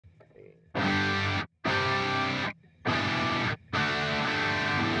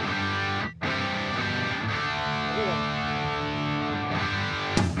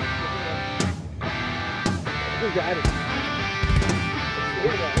got it.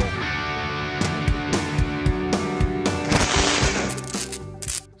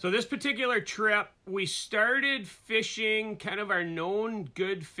 So this particular trip, we started fishing kind of our known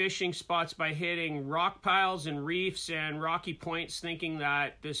good fishing spots by hitting rock piles and reefs and rocky points, thinking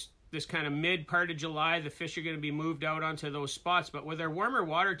that this kind of mid part of July, the fish are going to be moved out onto those spots. But with our warmer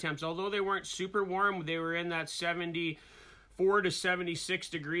water temps, although they weren't super warm, they were in that 74 to 76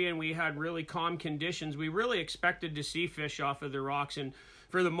 degree, and we had really calm conditions. We really expected to see fish off of the rocks, and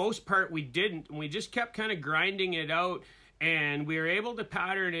for the most part, we didn't. We just kept kind of grinding it out, and we were able to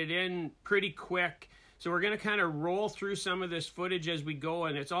pattern it in pretty quick. So we're going to kind of roll through some of this footage as we go,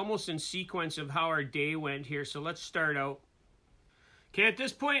 and it's almost in sequence of how our day went here. So let's start out. Okay, at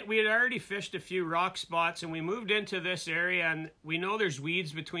this point, we had already fished a few rock spots, and we moved into this area, and we know there's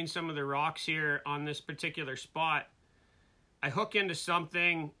weeds between some of the rocks here on this particular spot. I hook into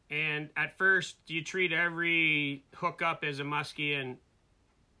something, and at first, you treat every hookup as a muskie, and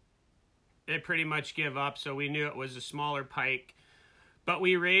it pretty much give up, so we knew it was a smaller pike. But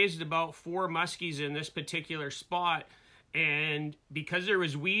we raised about 4 muskies in this particular spot, and because there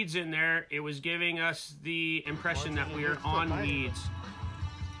was weeds in there, it was giving us the impression that we were on weeds.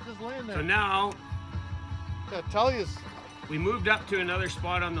 So now, we moved up to another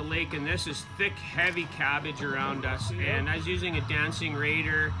spot on the lake, and this is thick, heavy cabbage around us, and I was using a dancing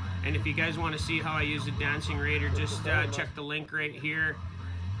raider, and if you guys want to see how I use a dancing raider, just check the link right here.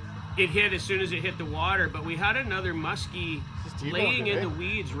 It hit as soon as it hit the water, but we had another muskie laying in the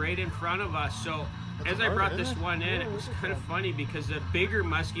weeds right in front of us. So as I brought this one in, it was kind of funny because the bigger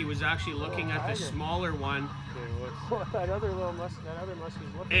muskie was actually looking at the smaller one. That other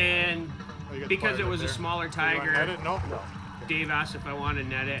muskie's looking. And because it was a smaller tiger, I didn't know. Dave asked if I wanted to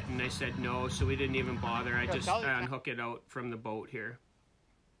net it, and I said no, so we didn't even bother. I just unhook it out from the boat here.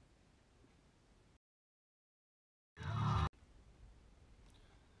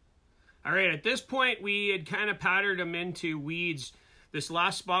 All right, at this point, we had kind of patterned them into weeds. This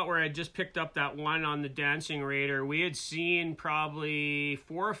last spot where I just picked up that one on the dancing raider, we had seen probably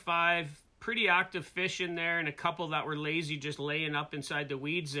 4 or 5 pretty active fish in there and a couple that were lazy just laying up inside the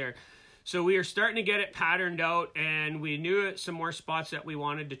weeds there. So we were starting to get it patterned out, and we knew some more spots that we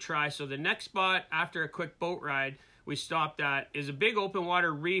wanted to try. So the next spot after a quick boat ride we stopped at is a big open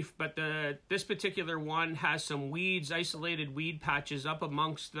water reef, but this particular one has some weeds, isolated weed patches up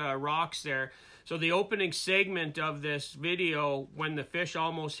amongst the rocks there. So the opening segment of this video, when the fish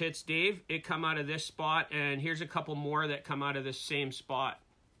almost hits Dave, it come out of this spot, and here's a couple more that come out of this same spot.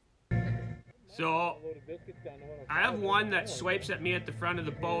 So I have one that swipes at me at the front of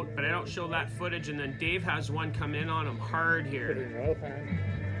the boat, but I don't show that footage, and then Dave has one come in on him hard here.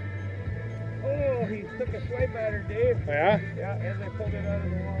 Oh, he took a swipe at her, Dave. Yeah? Yeah, as I pulled it out of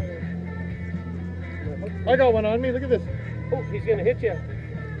the water. I got one on me, look at this. Oh, he's gonna hit you.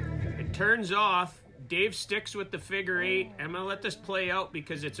 It turns off. Dave sticks with the figure 8. I'm gonna let this play out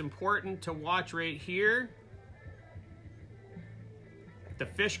because it's important to watch right here. The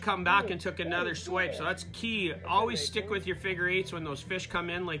fish come back and took another swipe, so that's key. Always stick with your figure 8s when those fish come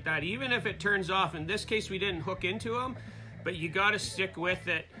in like that, even if it turns off. In this case, we didn't hook into them, but you gotta stick with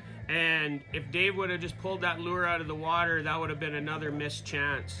it. And if Dave would have just pulled that lure out of the water, that would have been another missed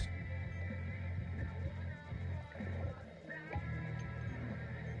chance.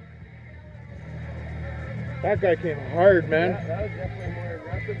 That guy came hard, man. Yeah, that was definitely more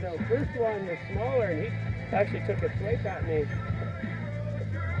aggressive. The first one was smaller, and he actually took a swipe at me.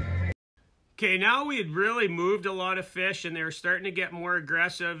 Okay, now we had really moved a lot of fish, and they were starting to get more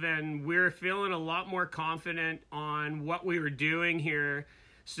aggressive, and we were feeling a lot more confident on what we were doing here.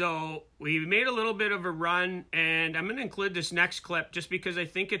 So we made a little bit of a run, and I'm going to include this next clip just because I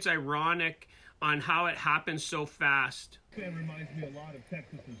think it's ironic on how it happens so fast. That reminds me a lot of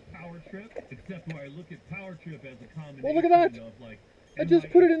Texas's Power Trip, except where I look at Power Trip as a combination. Well, look at that. Of like I just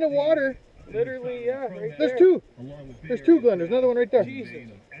put it in the water. Literally, yeah, right There's 2. There's 2, Glenn. There's another one right there.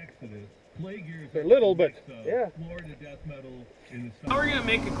 Jesus. They're little, but yeah. Now we're going to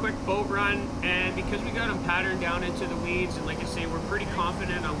make a quick boat run, and because we got them patterned down into the weeds, and like I say, we're pretty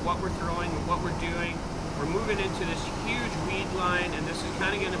confident on what we're throwing and what we're doing. We're moving into this huge weed line, and this is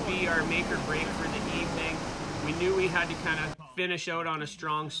kind of going to be our make or break for the evening. We knew we had to kind of finish out on a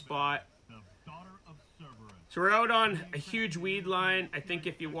strong spot. So we're out on a huge weed line. I think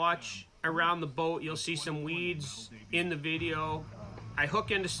if you watch around the boat, you'll see some weeds in the video. I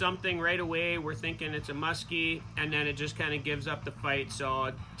hook into something right away. We're thinking it's a muskie, and then it just kind of gives up the fight.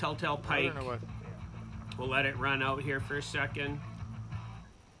 So telltale pike. We'll let it run out here for a second.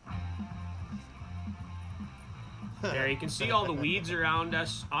 There, you can see all the weeds around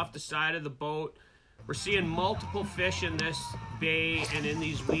us off the side of the boat. We're seeing multiple fish in this bay and in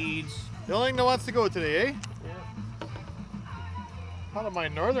these weeds. The only thing that wants to go today, eh? Yeah. I don't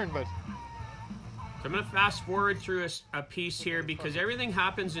mind northern, but So I'm gonna fast forward through a piece here because everything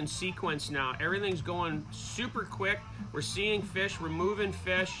happens in sequence now. Everything's going super quick. We're seeing fish, we're moving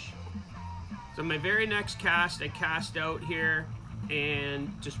fish. So my very next cast, I cast out here and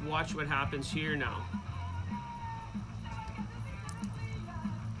just watch what happens here now.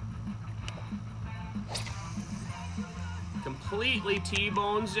 Completely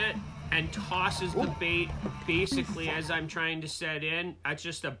T-bones it and tosses the bait basically as I'm trying to set in. That's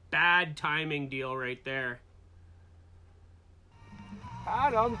just a bad timing deal right there.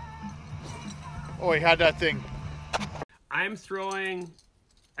 Had him. oh, he had that thing. I'm throwing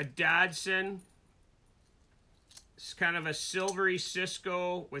a Dadson. It's kind of a silvery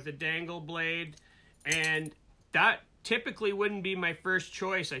Cisco with a dangle blade, and that typically wouldn't be my first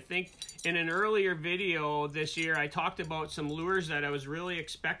choice. I think in an earlier video this year I talked about some lures that I was really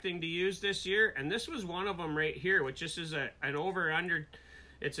expecting to use this year, and this was one of them right here, which just is an over under.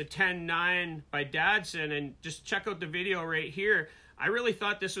 It's a 10-9 by Dadson, and just check out the video right here. I really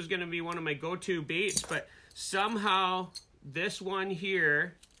thought this was going to be one of my go-to baits, but somehow this one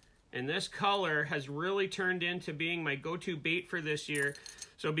here and this color has really turned into being my go-to bait for this year.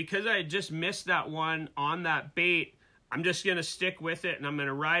 So because I just missed that one on that bait, I'm just going to stick with it and I'm going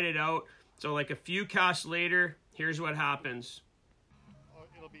to ride it out. So like a few casts later, here's what happens. Oh,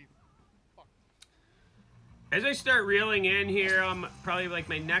 it'll be fucked. As I start reeling in here, probably like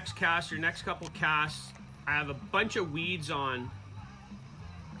my next cast or next couple casts, I have a bunch of weeds on.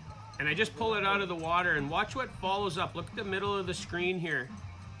 And I just pull it out of the water and watch what follows up. Look at the middle of the screen here.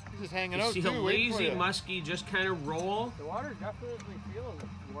 He's just hanging You out see too, a waiting for lazy you. musky just kind of roll. The water definitely feels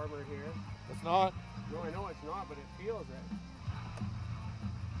warmer here. It's not. No, I know it's not, but it feels it.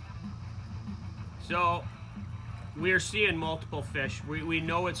 So we're seeing multiple fish. We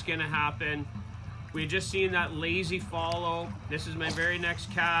know it's gonna happen. We just seen that lazy follow. This is my very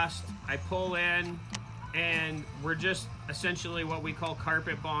next cast. I pull in and we're just essentially what we call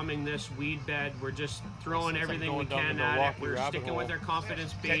carpet bombing this weed bed. We're just throwing It's like everything we going down can the at it. Milwaukee We're rabbit sticking with hole. our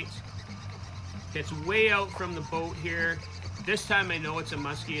confidence baits. It's way out from the boat here. This time I know it's a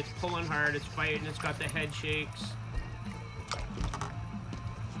muskie. It's pulling hard, it's fighting, it's got the head shakes.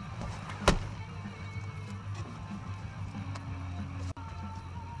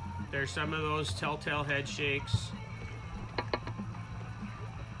 There's some of those telltale head shakes.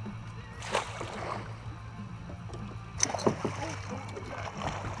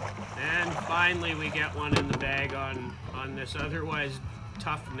 And finally we get one in the bag on this otherwise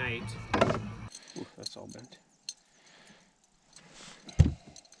tough night. Ooh, that's all bent.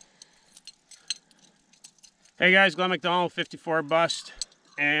 Hey guys, Glenn McDonald, 54 bust,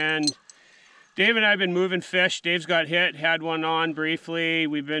 and Dave and I have been moving fish. Dave's got hit, had one on briefly.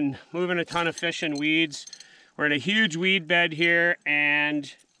 We've been moving a ton of fish and weeds. We're in a huge weed bed here,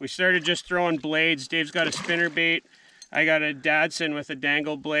 and we started just throwing blades. Dave's got a spinner bait. I got a Dadson with a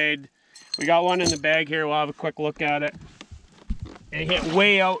dangle blade. We got one in the bag here. We'll have a quick look at it. It hit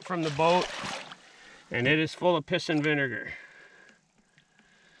way out from the boat, and it is full of piss and vinegar.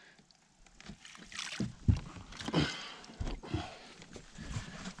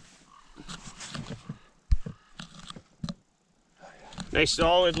 Nice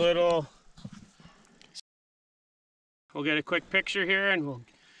solid little. We'll get a quick picture here and we'll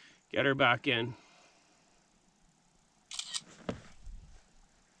get her back in.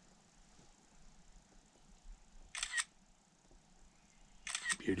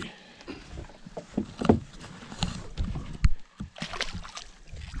 Beauty.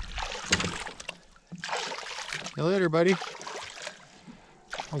 See you later, buddy.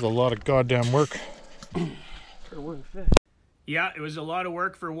 That was a lot of goddamn work. For one fish. Yeah, it was a lot of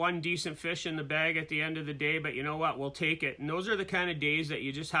work for one decent fish in the bag at the end of the day, but you know what? We'll take it. And those are the kind of days that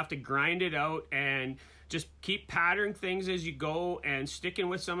you just have to grind it out and just keep patterning things as you go and sticking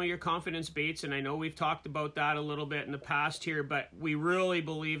with some of your confidence baits. And I know we've talked about that a little bit in the past here, but we really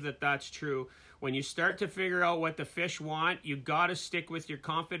believe that that's true. When you start to figure out what the fish want, you got to stick with your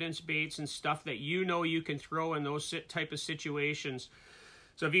confidence baits and stuff that you know you can throw in those type of situations.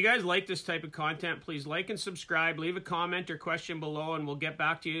 So if you guys like this type of content, please like and subscribe, leave a comment or question below, and we'll get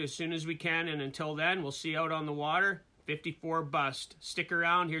back to you as soon as we can. And until then, we'll see you out on the water. 54 bust. Stick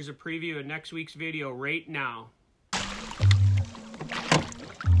around. Here's a preview of next week's video right now.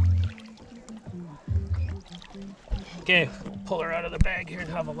 Okay, pull her out of the bag here and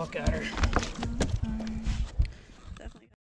have a look at her.